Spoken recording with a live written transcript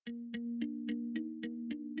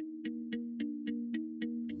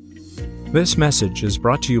This message is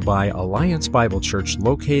brought to you by Alliance Bible Church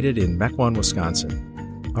located in Mequon,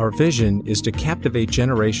 Wisconsin. Our vision is to captivate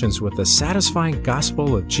generations with the satisfying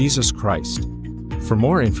gospel of Jesus Christ. For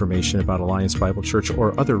more information about Alliance Bible Church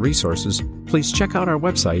or other resources, please check out our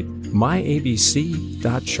website,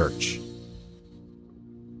 myabc.church.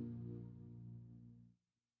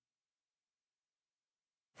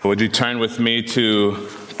 Would you turn with me to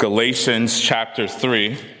Galatians chapter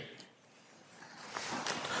 3?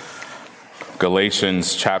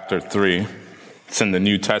 Galatians chapter 3. It's in the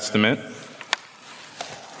New Testament.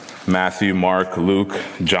 Matthew, Mark, Luke,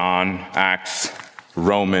 John, Acts,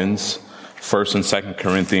 Romans, 1st and 2nd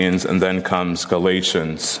Corinthians, and then comes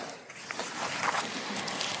Galatians.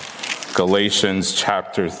 Galatians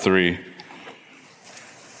chapter 3.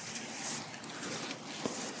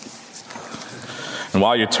 And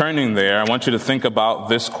while you're turning there, I want you to think about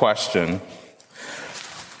this question.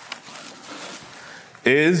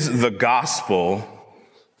 Is the gospel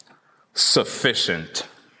sufficient?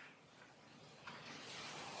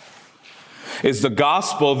 Is the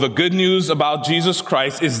gospel, the good news about Jesus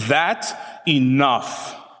Christ, is that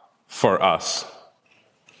enough for us?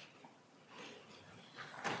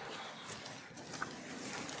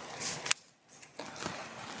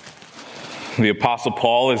 The Apostle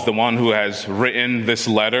Paul is the one who has written this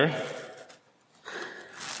letter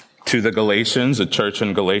to the Galatians, a church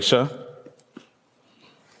in Galatia.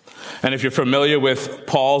 And if you're familiar with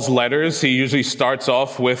Paul's letters, he usually starts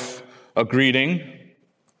off with a greeting.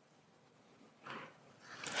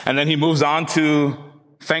 And then he moves on to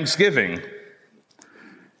thanksgiving.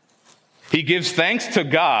 He gives thanks to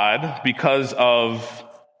God because of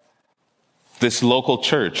this local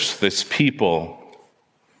church, this people.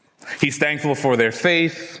 He's thankful for their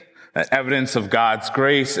faith, evidence of God's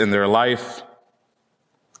grace in their life.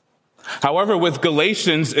 However, with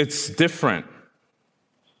Galatians, it's different.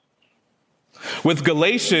 With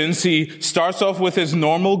Galatians, he starts off with his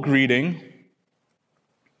normal greeting,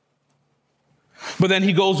 but then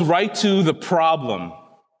he goes right to the problem.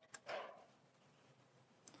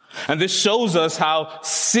 And this shows us how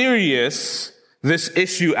serious this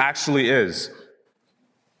issue actually is.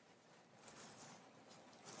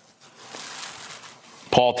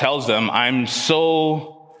 Paul tells them, I'm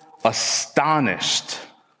so astonished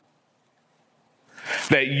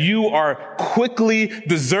that you are quickly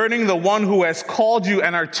deserting the one who has called you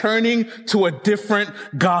and are turning to a different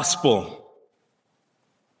gospel,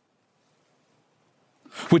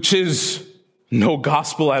 which is no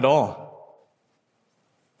gospel at all.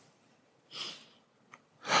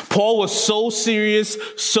 Paul was so serious,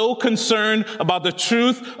 so concerned about the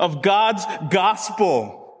truth of God's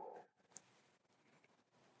gospel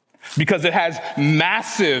because it has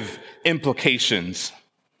massive implications.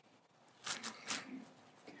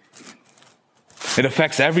 It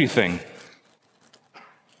affects everything.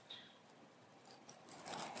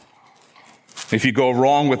 If you go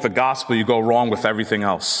wrong with the gospel, you go wrong with everything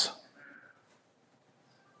else.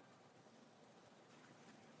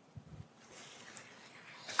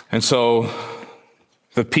 And so,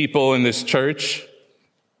 the people in this church,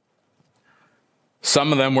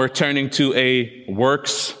 some of them were turning to a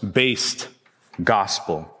works-based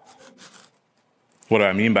gospel. What do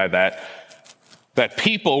I mean by that? That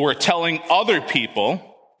people were telling other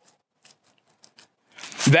people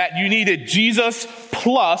that you needed Jesus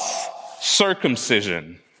plus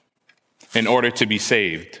circumcision in order to be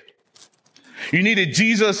saved. You needed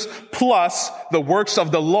Jesus plus the works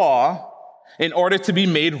of the law in order to be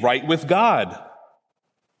made right with God.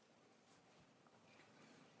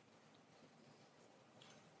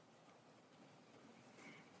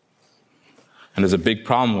 And there's a big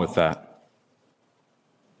problem with that.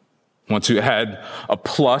 Once you add a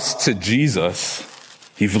plus to Jesus,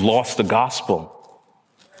 you've lost the gospel.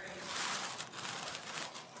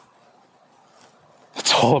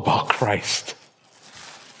 It's all about Christ.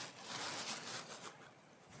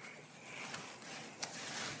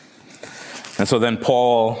 And so then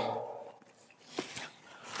Paul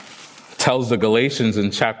tells the Galatians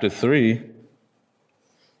in chapter 3,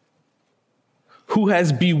 who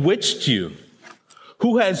has bewitched you?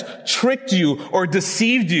 Who has tricked you or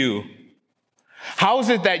deceived you? How is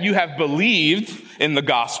it that you have believed in the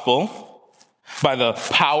gospel by the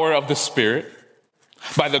power of the Spirit,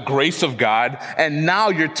 by the grace of God, and now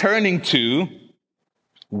you're turning to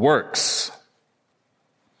works?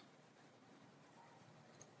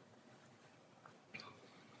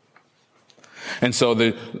 And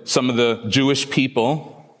so some of the Jewish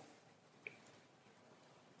people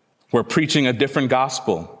were preaching a different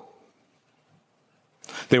gospel.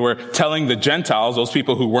 They were telling the Gentiles, those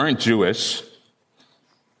people who weren't Jewish,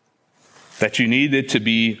 that you needed to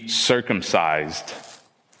be circumcised.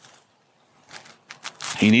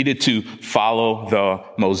 He needed to follow the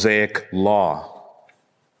Mosaic law.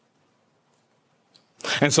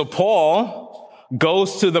 And so Paul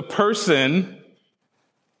goes to the person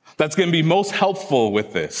that's going to be most helpful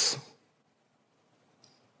with this.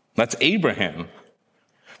 That's Abraham.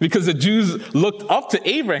 Because the Jews looked up to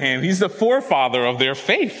Abraham. He's the forefather of their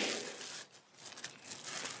faith.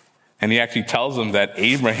 And he actually tells them that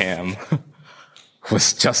Abraham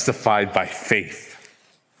was justified by faith.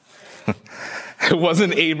 It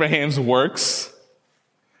wasn't Abraham's works.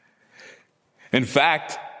 In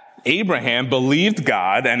fact, Abraham believed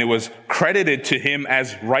God and it was credited to him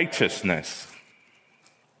as righteousness.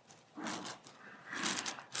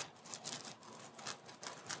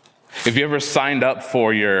 If you ever signed up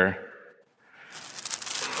for your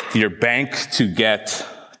bank to get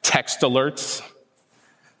text alerts,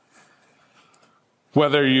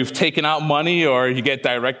 whether you've taken out money or you get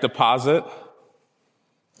direct deposit,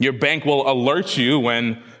 your bank will alert you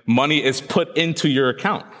when money is put into your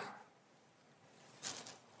account.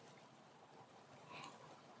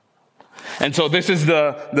 And so this is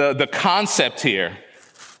the concept here.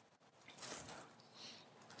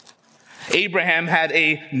 Abraham had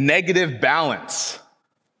a negative balance.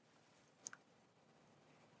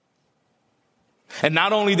 And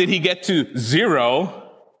not only did he get to zero,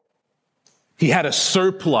 he had a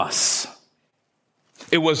surplus.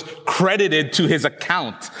 It was credited to his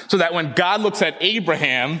account so that when God looks at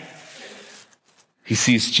Abraham, he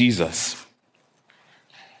sees Jesus.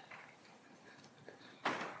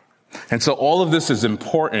 And so all of this is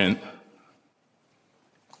important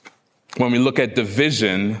when we look at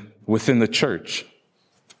division within the church.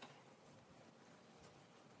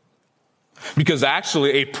 Because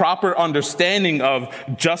actually, a proper understanding of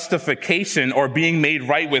justification or being made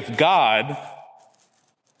right with God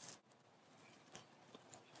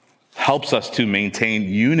helps us to maintain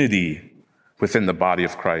unity within the body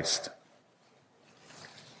of Christ.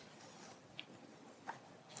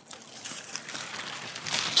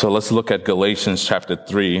 So let's look at Galatians chapter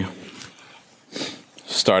 3,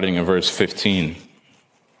 starting in verse 15.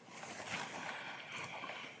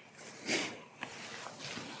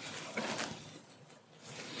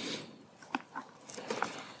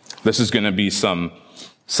 This is going to be some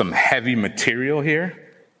heavy material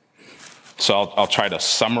here. So I'll try to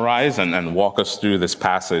summarize and walk us through this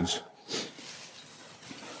passage.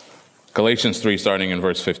 Galatians 3, starting in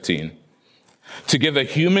verse 15. To give a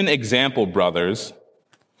human example, brothers,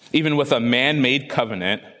 even with a man-made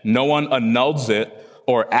covenant, no one annuls it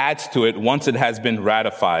or adds to it once it has been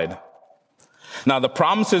ratified. Now the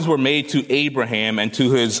promises were made to Abraham and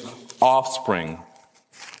to his offspring.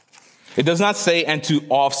 It does not say, and to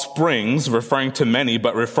offsprings, referring to many,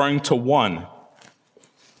 but referring to one,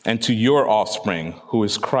 and to your offspring, who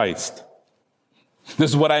is Christ.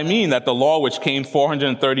 This is what I mean, that the law which came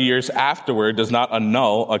 430 years afterward does not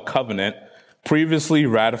annul a covenant previously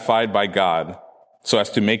ratified by God, so as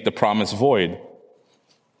to make the promise void.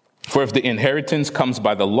 For if the inheritance comes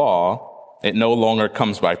by the law, it no longer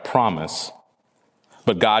comes by promise,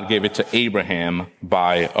 but God gave it to Abraham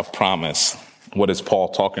by a promise. What is Paul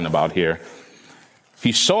talking about here?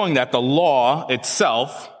 He's showing that the law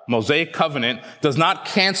itself, Mosaic covenant, does not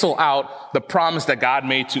cancel out the promise that God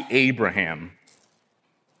made to Abraham.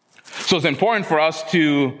 So it's important for us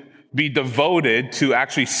to be devoted to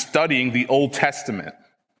actually studying the Old Testament.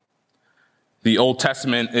 The Old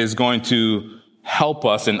Testament is going to help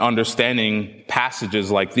us in understanding passages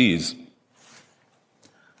like these.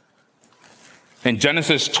 In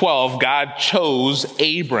Genesis 12, God chose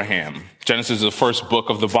Abraham. Genesis is the first book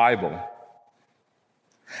of the Bible.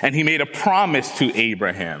 And he made a promise to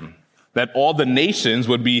Abraham that all the nations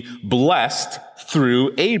would be blessed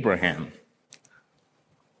through Abraham.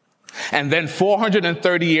 And then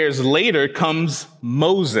 430 years later comes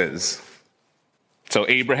Moses. So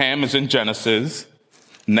Abraham is in Genesis,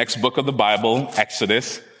 next book of the Bible,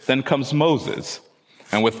 Exodus, then comes Moses.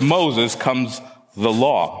 And with Moses comes the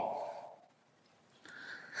law.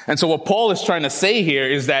 And so what Paul is trying to say here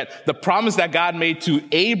is that the promise that God made to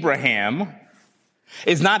Abraham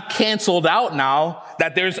is not canceled out now,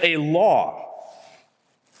 that there's a law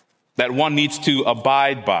that one needs to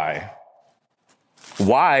abide by.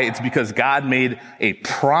 Why? It's because God made a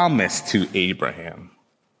promise to Abraham.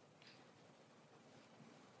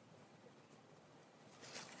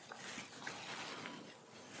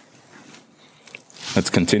 Let's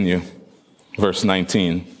continue. Verse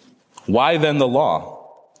 19. Why then the law?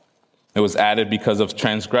 It was added because of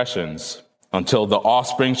transgressions, until the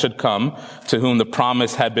offspring should come to whom the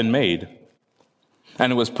promise had been made.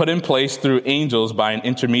 And it was put in place through angels by an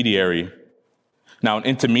intermediary. Now, an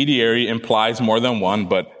intermediary implies more than one,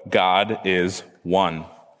 but God is one.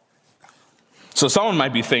 So someone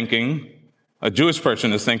might be thinking, a Jewish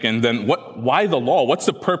person is thinking, then why the law? What's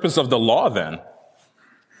the purpose of the law then?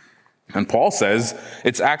 And Paul says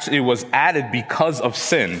it was added because of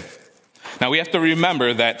sin. Now we have to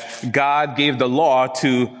remember that God gave the law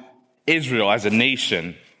to Israel as a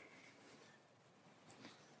nation.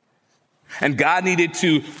 And God needed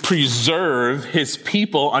to preserve his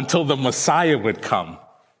people until the Messiah would come.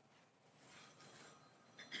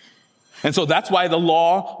 And so that's why the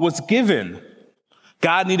law was given.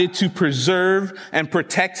 God needed to preserve and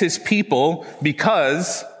protect his people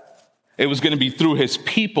because it was going to be through his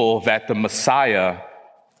people that the Messiah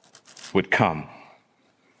would come.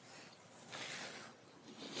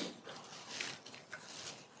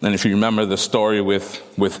 And if you remember the story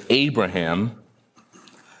with Abraham,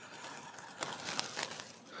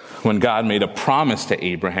 when God made a promise to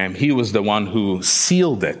Abraham, he was the one who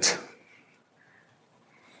sealed it.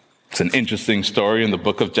 It's an interesting story in the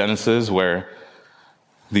book of Genesis where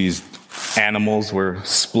these animals were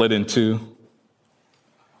split in two.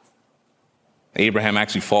 Abraham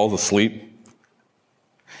actually falls asleep,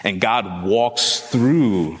 and God walks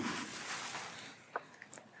through.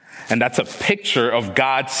 And that's a picture of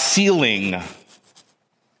God sealing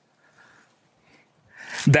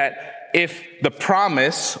that if the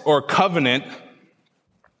promise or covenant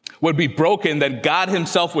would be broken, then God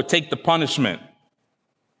himself would take the punishment.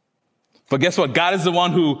 But guess what? God is the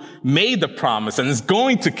one who made the promise and is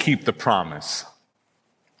going to keep the promise.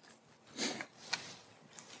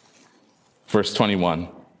 Verse 21.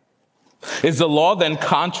 Is the law then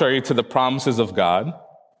contrary to the promises of God?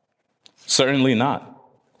 Certainly not.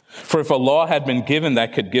 For if a law had been given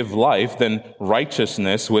that could give life, then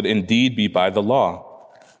righteousness would indeed be by the law.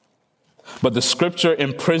 But the scripture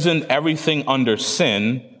imprisoned everything under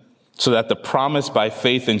sin so that the promise by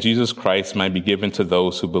faith in Jesus Christ might be given to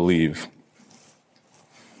those who believe.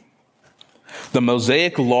 The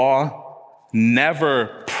Mosaic law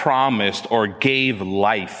never promised or gave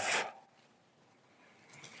life.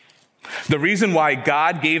 The reason why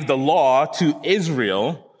God gave the law to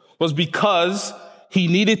Israel was because he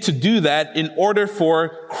needed to do that in order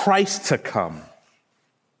for Christ to come.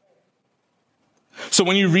 So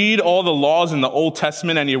when you read all the laws in the Old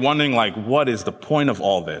Testament and you're wondering, what is the point of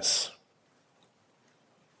all this?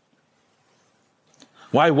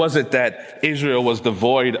 Why was it that Israel was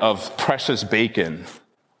devoid of precious bacon?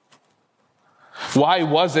 Why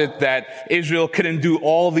was it that Israel couldn't do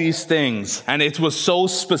all these things? And it was so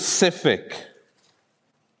specific.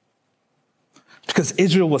 Because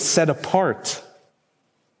Israel was set apart.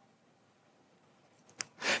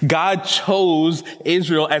 God chose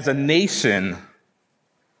Israel as a nation.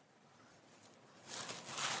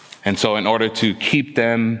 And so in order to keep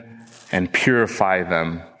them and purify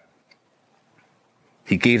them,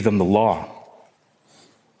 he gave them the law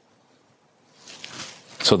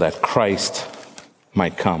so that Christ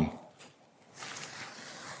might come.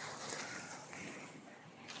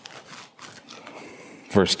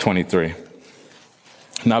 Verse 23.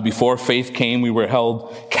 Now before faith came, we were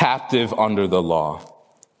held captive under the law,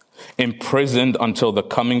 imprisoned until the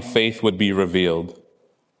coming faith would be revealed.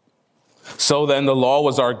 So then the law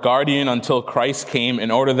was our guardian until Christ came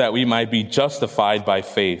in order that we might be justified by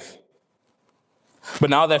faith.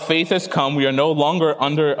 But now that faith has come, we are no longer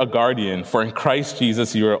under a guardian, for in Christ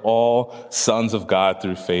Jesus you are all sons of God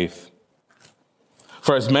through faith.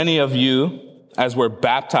 For as many of you as were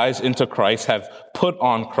baptized into Christ have put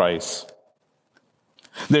on Christ.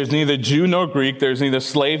 There's neither Jew nor Greek, there's neither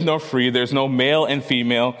slave nor free, there's no male and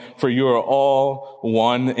female, for you are all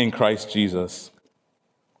one in Christ Jesus.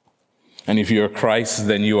 And if you are Christ,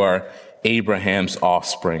 then you are Abraham's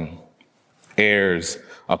offspring, heirs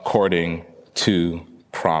according to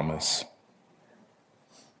promise.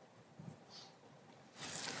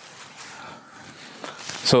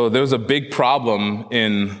 So there was a big problem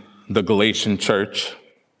in the Galatian church.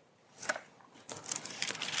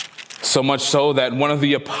 So much so that one of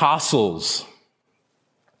the apostles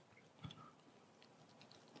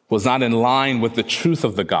was not in line with the truth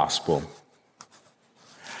of the gospel.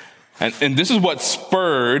 And this is what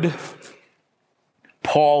spurred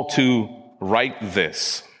Paul to write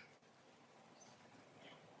this.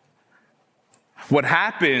 What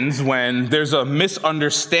happens when there's a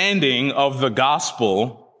misunderstanding of the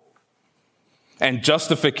gospel and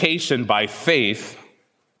justification by faith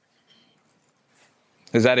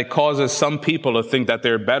is that it causes some people to think that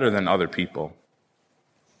they're better than other people.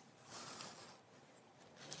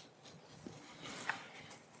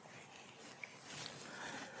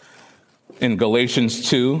 In Galatians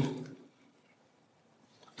 2,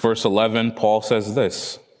 Verse 11, Paul says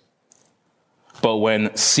this, "But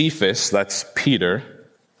when Cephas," that's Peter,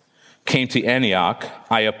 "came to Antioch,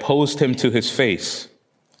 I opposed him to his face,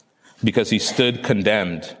 because he stood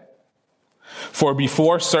condemned. For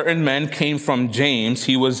before certain men came from James,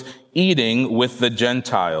 he was eating with the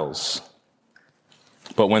Gentiles.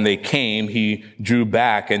 But when they came, he drew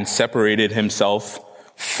back and separated himself,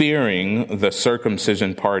 fearing the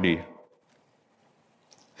circumcision party.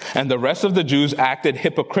 And the rest of the Jews acted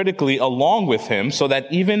hypocritically along with him, so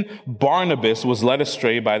that even Barnabas was led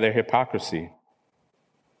astray by their hypocrisy.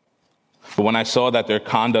 But when I saw that their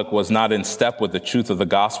conduct was not in step with the truth of the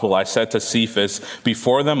gospel, I said to Cephas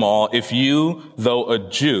before them all, 'If you, though a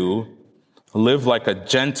Jew, live like a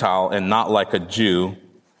Gentile and not like a Jew,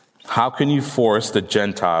 how can you force the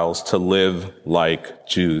Gentiles to live like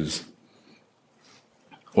Jews?'"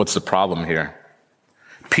 What's the problem here?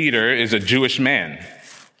 Peter is a Jewish man,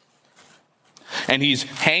 and he's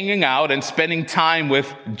hanging out and spending time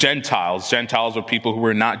with Gentiles. Gentiles were people who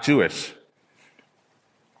were not Jewish.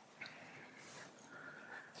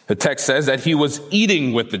 The text says that he was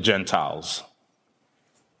eating with the Gentiles.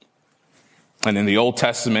 And in the Old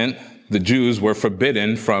Testament, the Jews were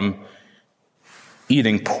forbidden from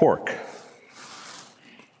eating pork.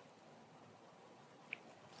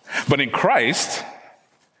 But in Christ,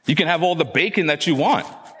 you can have all the bacon that you want.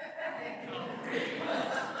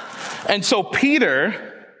 And so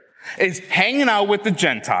Peter is hanging out with the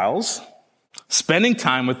Gentiles, spending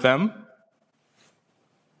time with them.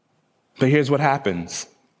 But here's what happens.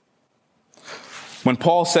 When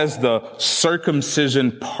Paul says the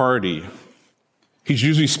circumcision party, he's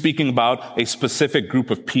usually speaking about a specific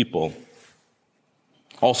group of people,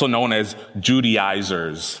 also known as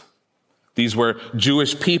Judaizers. These were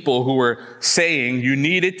Jewish people who were saying you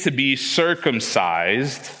needed to be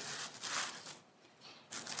circumcised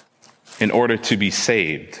in order to be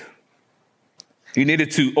saved. You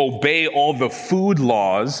needed to obey all the food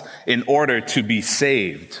laws in order to be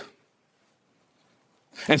saved.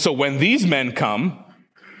 And so when these men come,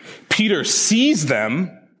 Peter sees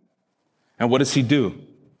them, and what does he do?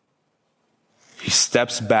 He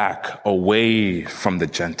steps back away from the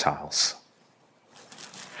Gentiles.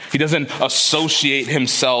 He doesn't associate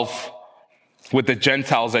himself with the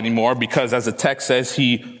Gentiles anymore because, as the text says,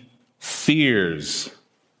 he fears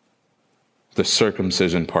the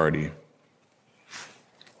circumcision party.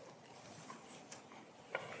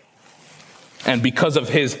 And because of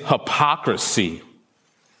his hypocrisy,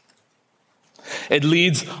 it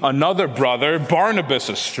leads another brother, Barnabas,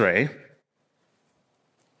 astray,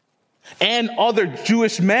 and other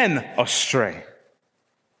Jewish men astray.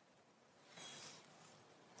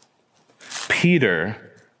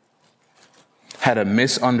 Peter had a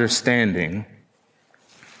misunderstanding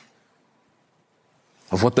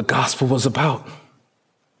of what the gospel was about.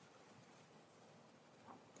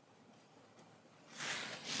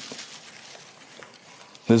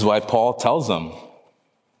 This is why Paul tells them,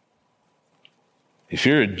 if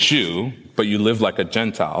you're a Jew, but you live like a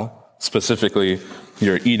Gentile, specifically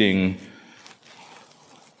you're eating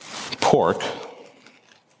pork,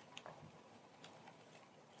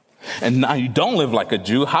 and now you don't live like a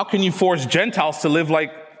Jew, how can you force Gentiles to live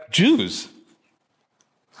like Jews?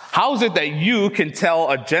 How is it that you can tell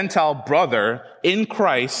a Gentile brother in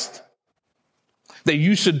Christ that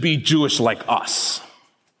you should be Jewish like us?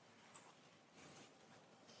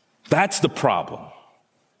 That's the problem.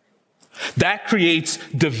 That creates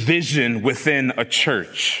division within a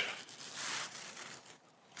church.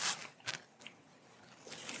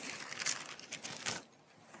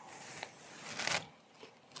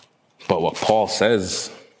 But what Paul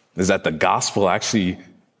says is that the gospel actually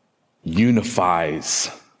unifies.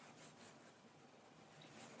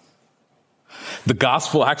 The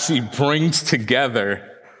gospel actually brings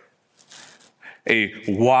together a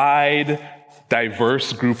wide,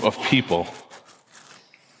 diverse group of people.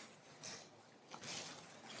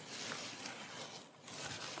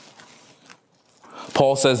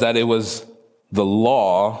 Paul says that it was the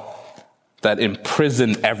law that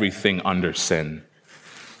imprisoned everything under sin.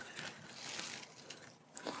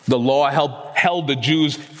 The law held the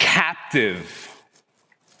Jews captive.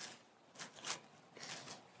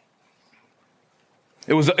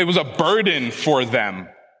 It was a burden for them.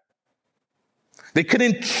 They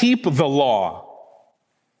couldn't keep the law.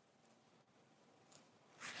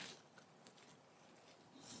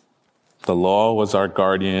 The law was our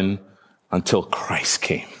guardian until Christ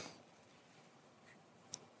came.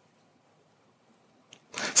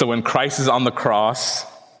 So when Christ is on the cross,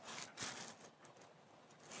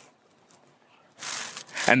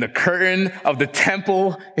 and the curtain of the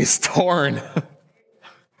temple is torn,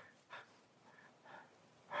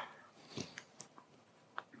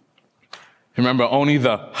 Remember, only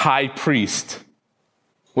the high priest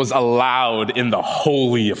was allowed in the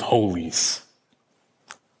Holy of Holies.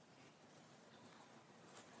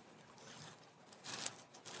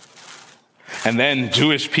 And then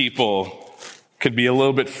Jewish people could be a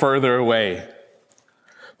little bit further away.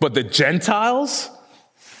 But the Gentiles,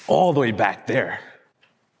 all the way back there.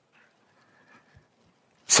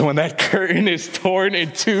 So when that curtain is torn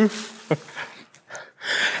in two,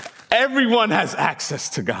 everyone has access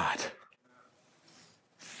to God.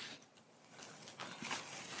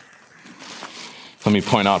 Let me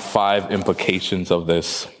point out 5 implications of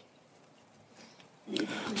this.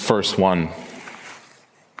 First one,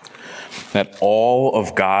 that all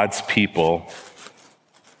of God's people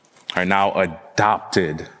are now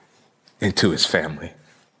adopted into his family.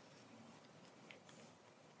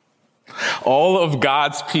 All of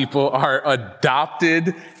God's people are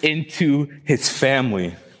adopted into his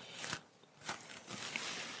family.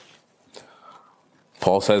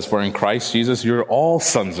 Paul says, for in Christ Jesus, you're all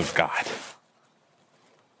sons of God.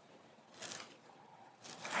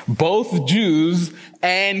 Both Jews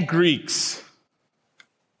and Greeks.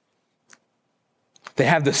 They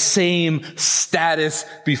have the same status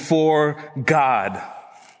before God.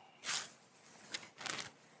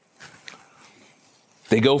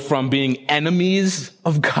 They go from being enemies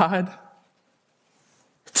of God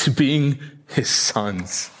to being his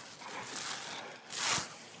sons.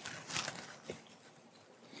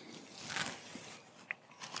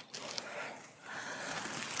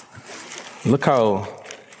 Look how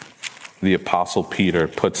the Apostle Peter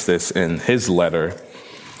puts this in his letter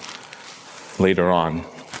later on,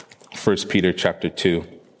 1 Peter chapter 2.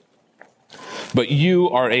 But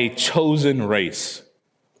you are a chosen race,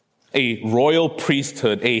 a royal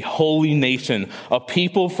priesthood, a holy nation, a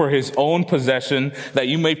people for his own possession, that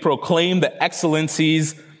you may proclaim the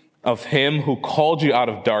excellencies of him who called you out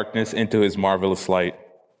of darkness into his marvelous light.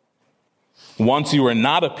 Once you were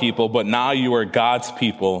not a people, but now you are God's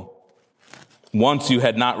people. Once you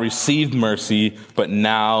had not received mercy, but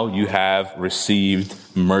now you have received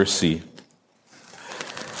mercy.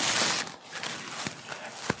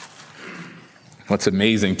 What's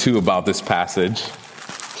amazing, too, about this passage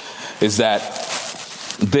is that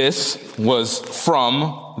this was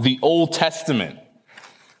from the Old Testament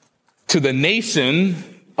to the nation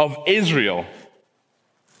of Israel.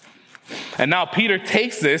 And now Peter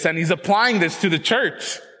takes this and he's applying this to the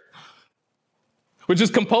church, which is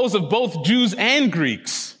composed of both Jews and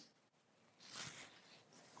Greeks.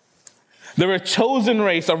 They're a chosen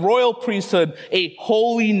race, a royal priesthood, a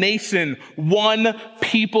holy nation, one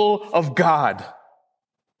people of God,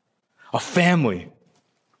 a family.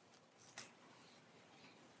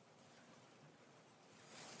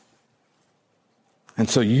 And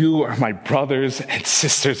so you are my brothers and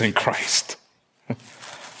sisters in Christ.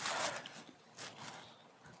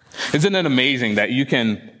 Isn't it amazing that you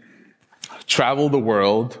can travel the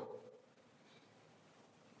world,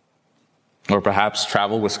 or perhaps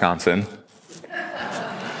travel Wisconsin?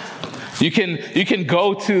 You can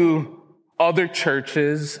go to other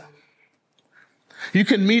churches. You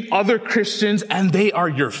can meet other Christians, and they are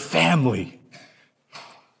your family.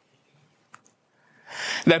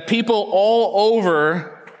 That people all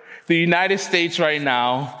over the United States right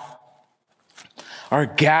now are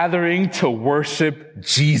gathering to worship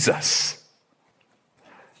Jesus.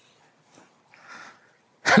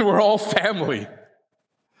 And we're all family.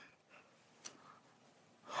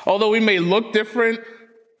 Although we may look different,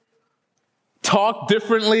 talk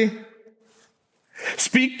differently,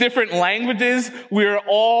 speak different languages, we are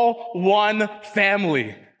all one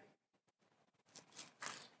family.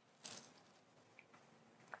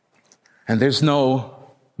 And there's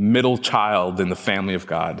no middle child in the family of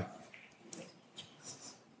God.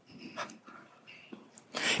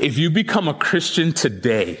 If you become a Christian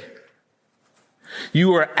today,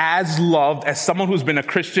 you are as loved as someone who's been a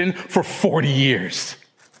Christian for 40 years.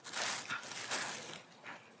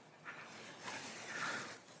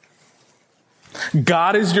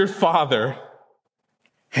 God is your father,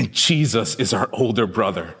 and Jesus is our older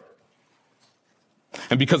brother.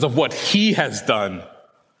 And because of what he has done,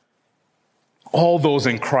 all those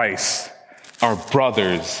in Christ are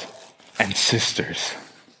brothers and sisters.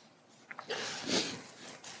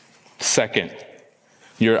 Second,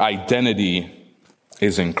 your identity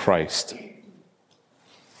is in Christ.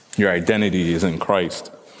 Your identity is in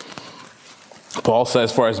Christ. Paul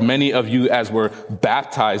says, for as many of you as were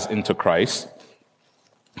baptized into Christ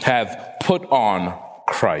have put on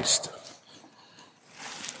Christ.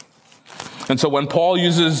 And so when Paul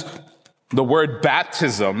uses the word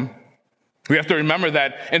baptism, we have to remember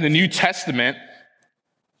that in the New Testament,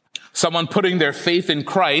 someone putting their faith in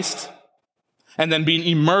Christ and then being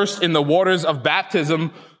immersed in the waters of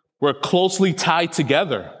baptism were closely tied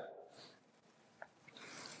together.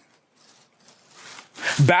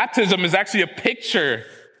 Baptism is actually a picture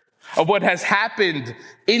of what has happened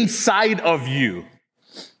inside of you.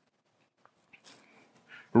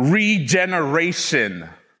 Regeneration.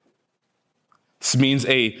 This means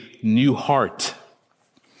a new heart.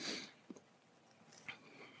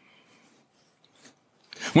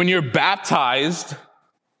 When you're baptized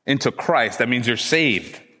into Christ, that means you're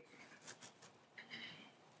saved.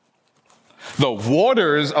 The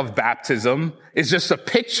waters of baptism is just a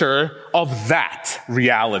picture of that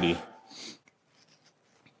reality.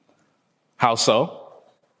 How so?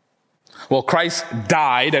 Well, Christ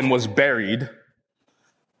died and was buried.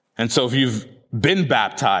 And so if you've been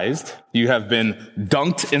baptized, you have been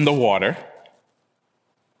dunked in the water.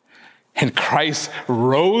 And Christ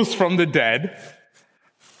rose from the dead.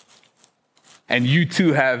 And you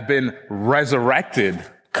too have been resurrected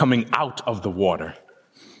coming out of the water.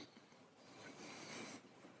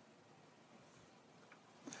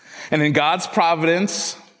 And in God's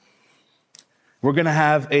providence, we're going to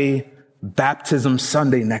have a Baptism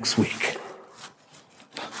Sunday next week,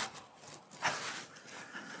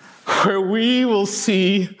 where we will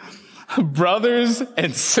see brothers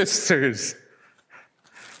and sisters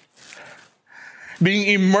being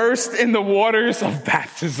immersed in the waters of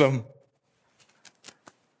baptism.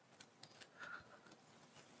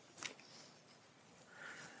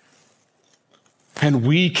 And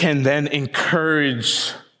we can then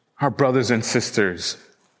encourage our brothers and sisters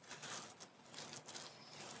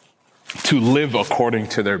to live according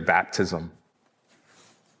to their baptism.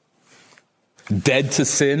 Dead to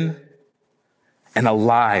sin and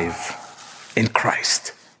alive in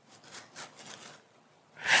Christ.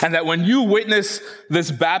 And that when you witness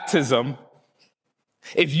this baptism,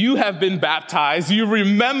 if you have been baptized, you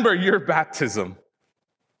remember your baptism.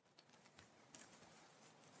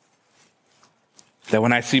 That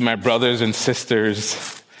when I see my brothers and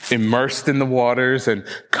sisters immersed in the waters and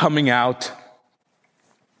coming out,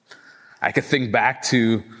 I could think back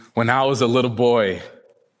to when I was a little boy,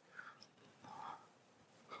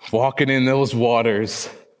 walking in those waters,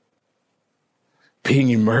 being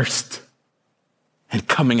immersed and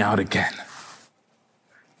coming out again.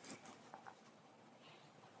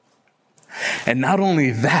 And not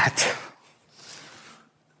only that,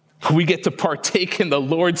 we get to partake in the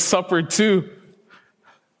Lord's Supper too.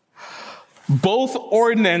 Both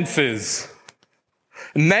ordinances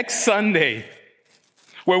next Sunday,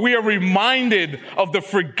 where we are reminded of the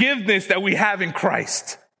forgiveness that we have in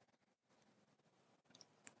Christ.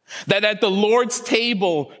 That at the Lord's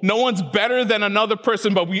table, no one's better than another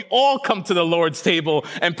person, but we all come to the Lord's table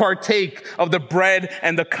and partake of the bread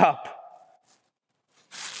and the cup.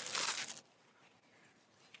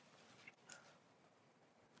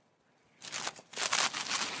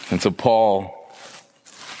 And so Paul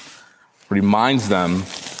reminds them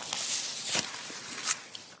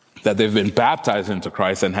that they've been baptized into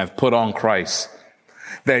Christ and have put on Christ,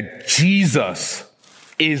 that Jesus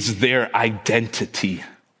is their identity.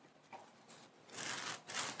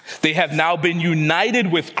 They have now been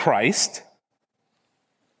united with Christ,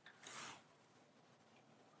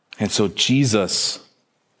 and so Jesus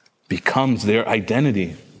becomes their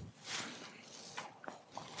identity.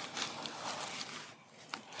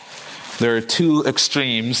 There are two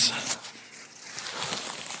extremes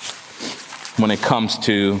when it comes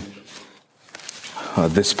to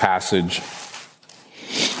this passage.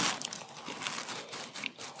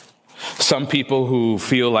 Some people who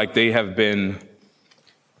feel like they have been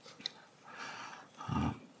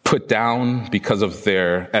put down because of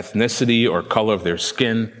their ethnicity or color of their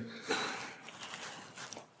skin,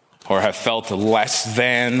 or have felt less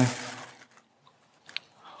than,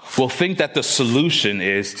 will think that the solution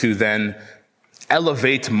is to then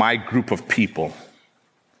elevate my group of people.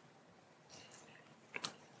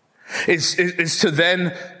 Is to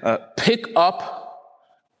then pick up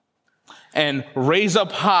and raise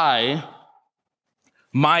up high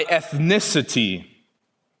my ethnicity.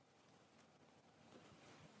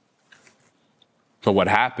 But what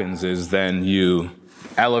happens is then you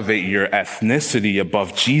elevate your ethnicity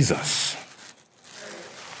above Jesus.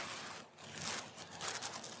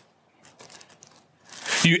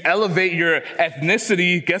 You elevate your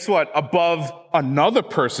ethnicity, guess what? Above another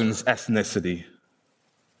person's ethnicity.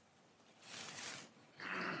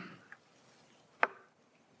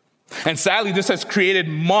 And sadly, this has created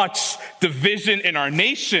much division in our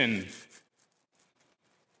nation.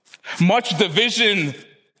 Much division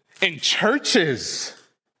in churches,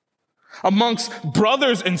 amongst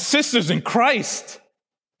brothers and sisters in Christ.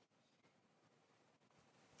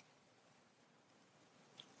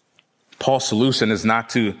 Paul's solution is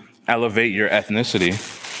not to elevate your ethnicity.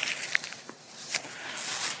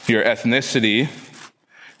 Your ethnicity,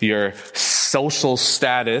 your social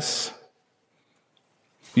status,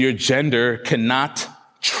 your gender cannot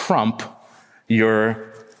trump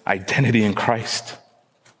your identity in Christ.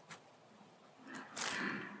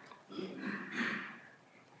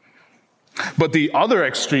 But the other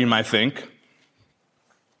extreme, I think,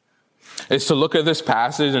 is to look at this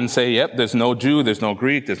passage and say, yep, there's no Jew, there's no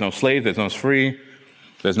Greek, there's no slave, there's no free,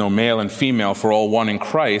 there's no male and female, for all one in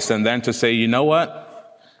Christ. And then to say, you know what?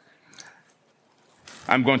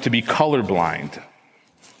 I'm going to be colorblind.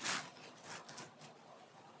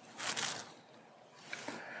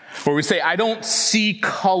 Where we say, I don't see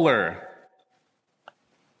color.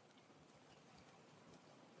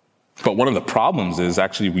 But one of the problems is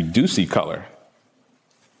actually we do see color.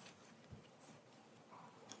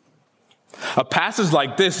 A passage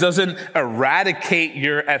like this doesn't eradicate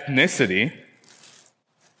your ethnicity.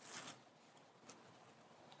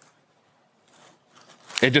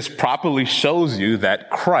 It just properly shows you that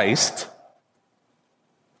Christ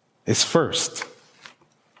is first,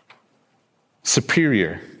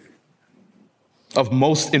 superior, of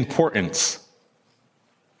most importance.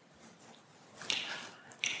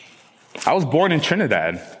 I was born in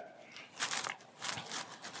Trinidad.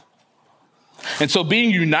 And so being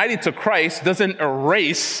united to Christ doesn't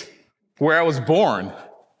erase where I was born.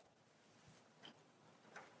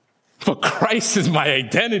 But Christ is my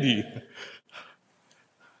identity.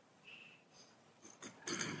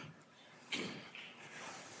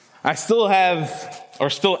 I still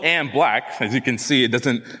am black. As you can see, it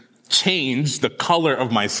doesn't change the color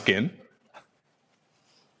of my skin.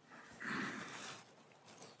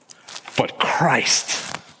 But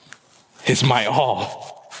Christ is my all.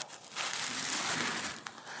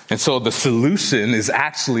 And so the solution is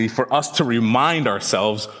actually for us to remind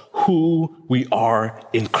ourselves who we are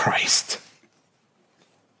in Christ.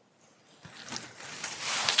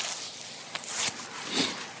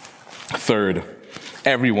 Third,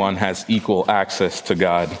 everyone has equal access to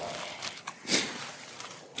God.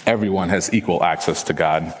 Everyone has equal access to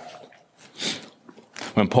God.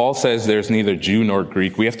 When Paul says there's neither Jew nor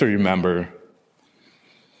Greek, we have to remember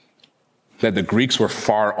that the Greeks were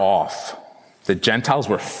far off. The Gentiles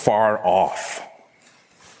were far off,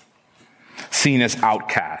 seen as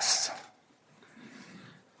outcasts.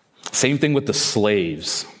 Same thing with the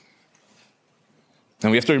slaves.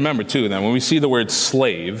 And we have to remember, too, that when we see the word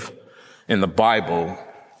slave in the Bible,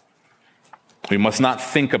 we must not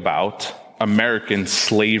think about American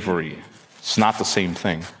slavery. It's not the same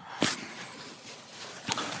thing.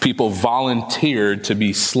 People volunteered to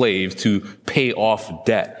be slaves to pay off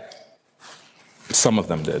debt. Some of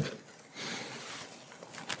them did.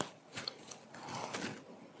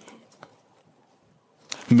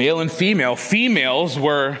 Male and female. Females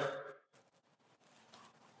were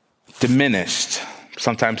diminished,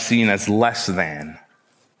 sometimes seen as less than.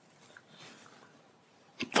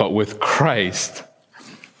 But with Christ,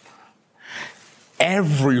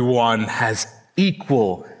 everyone has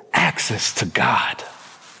equal access to God.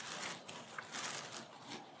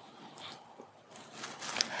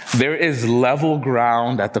 There is level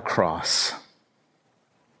ground at the cross.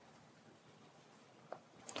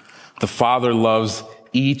 The Father loves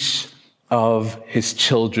each of his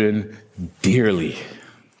children dearly.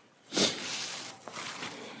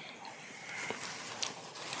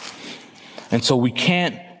 And so we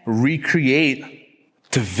can't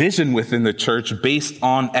recreate division within the church based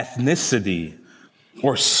on ethnicity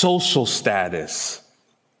or social status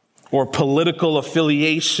or political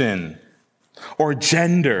affiliation or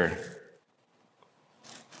gender,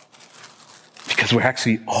 because we're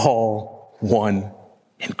actually all one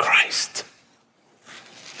in Christ.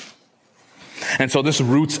 And so this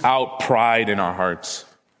roots out pride in our hearts.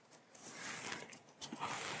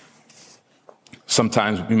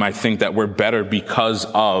 Sometimes we might think that we're better because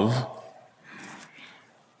of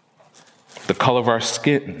the color of our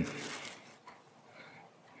skin,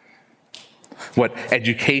 what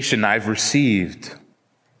education I've received,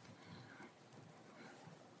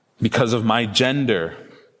 because of my gender.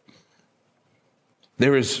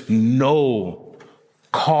 There is no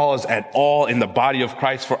cause at all in the body of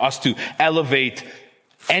Christ for us to elevate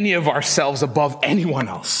any of ourselves above anyone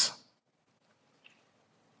else.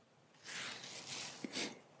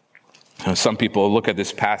 And some people look at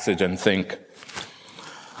this passage and think,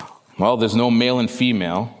 well, there's no male and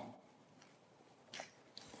female.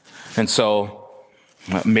 And so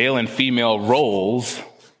male and female roles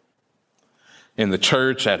in the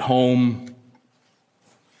church, at home,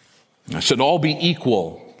 should all be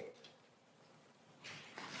equal.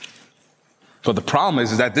 But the problem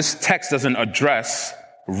is that this text doesn't address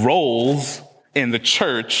roles in the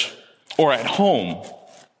church or at home.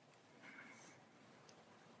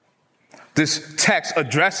 This text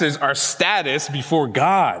addresses our status before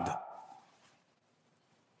God.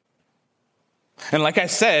 And like I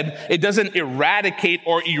said, it doesn't eradicate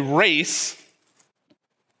or erase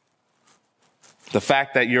the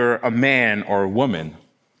fact that you're a man or a woman.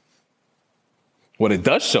 What it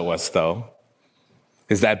does show us, though,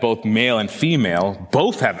 is that both male and female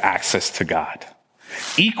both have access to God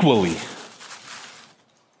equally.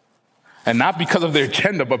 And not because of their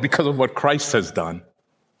gender, but because of what Christ has done.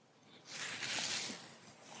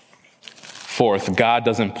 Fourth, God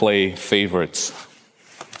doesn't play favorites.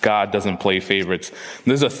 God doesn't play favorites.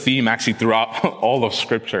 There's a theme actually throughout all of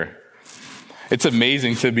Scripture. It's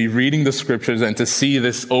amazing to be reading the Scriptures and to see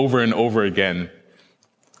this over and over again.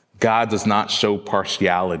 God does not show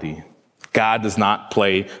partiality. God does not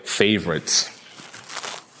play favorites.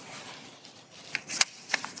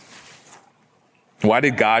 Why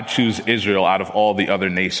did God choose Israel out of all the other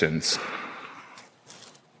nations?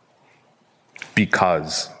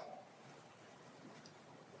 Because.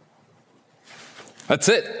 That's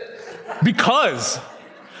it. Because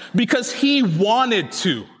he wanted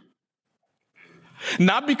to.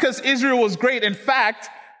 Not because Israel was great. In fact,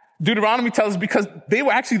 Deuteronomy tells us because they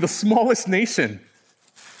were actually the smallest nation.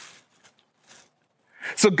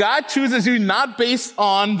 So God chooses you not based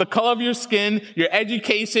on the color of your skin, your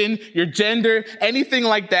education, your gender, anything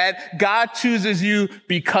like that. God chooses you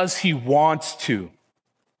because he wants to.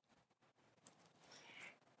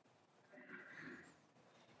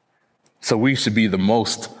 So we should be the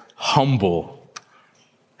most humble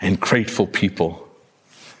and grateful people.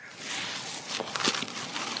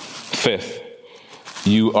 Fifth,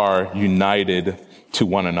 you are united to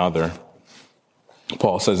one another.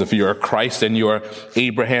 Paul says, if you are Christ and you are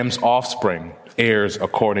Abraham's offspring, heirs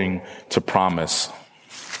according to promise.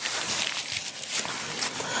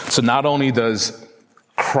 So not only does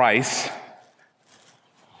Christ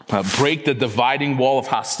break the dividing wall of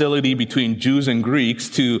hostility between Jews and Greeks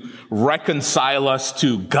to reconcile us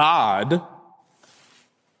to God,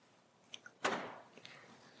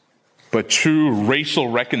 but true racial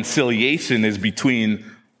reconciliation is between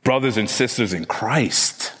brothers and sisters in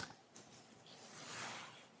Christ.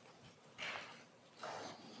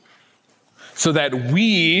 So that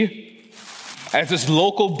we, as this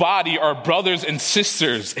local body, are brothers and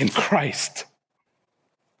sisters in Christ.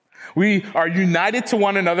 We are united to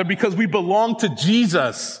one another because we belong to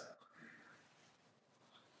Jesus.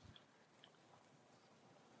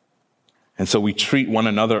 And so we treat one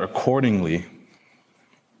another accordingly.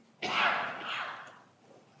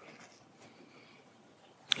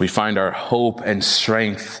 We find our hope and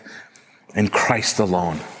strength in Christ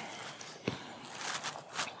alone.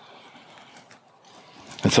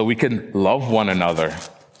 And so we can love one another.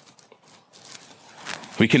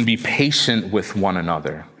 We can be patient with one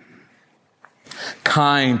another,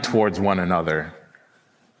 kind towards one another,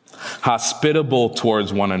 hospitable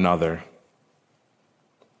towards one another,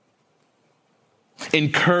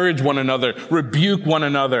 encourage one another, rebuke one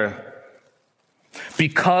another,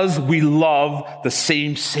 because we love the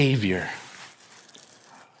same Savior.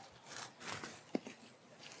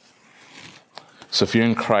 So if you're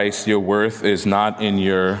in Christ, your worth is not in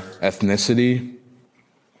your ethnicity.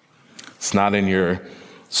 It's not in your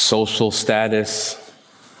social status.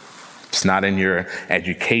 It's not in your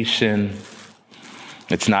education.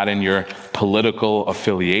 It's not in your political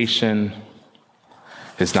affiliation.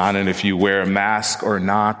 It's not in if you wear a mask or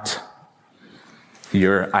not.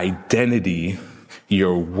 Your identity,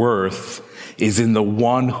 your worth is in the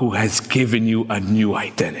one who has given you a new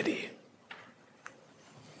identity.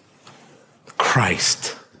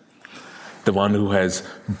 Christ, the one who has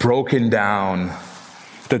broken down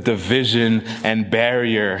the division and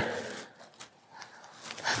barrier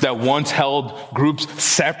that once held groups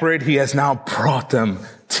separate. He has now brought them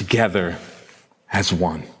together as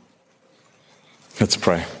one. Let's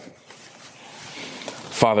pray.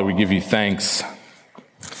 Father, we give you thanks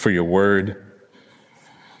for your word.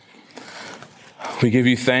 We give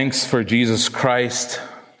you thanks for Jesus Christ,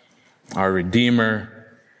 our Redeemer,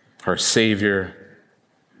 our Savior,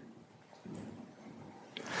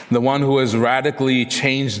 the one who has radically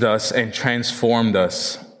changed us and transformed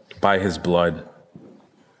us by his blood.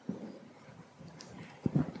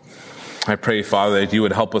 I pray, Father, that you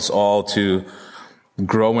would help us all to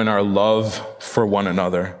grow in our love for one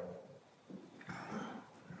another.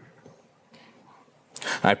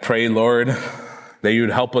 I pray, Lord, that you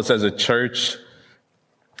would help us as a church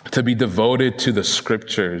to be devoted to the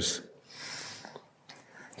scriptures,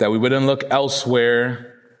 that we wouldn't look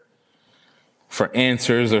elsewhere for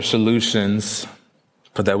answers or solutions,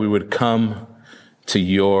 but that we would come to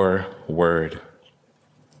your word.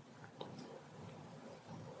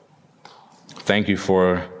 Thank you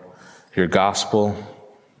for your gospel,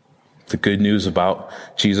 the good news about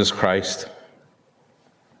Jesus Christ.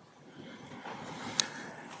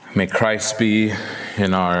 May Christ be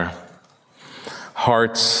in our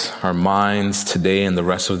hearts, our minds today and the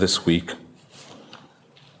rest of this week.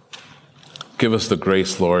 Give us the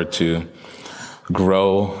grace, Lord, to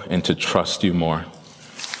grow and to trust you more.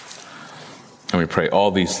 And we pray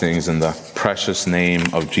all these things in the precious name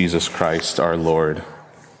of Jesus Christ, our Lord.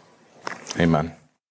 Amen.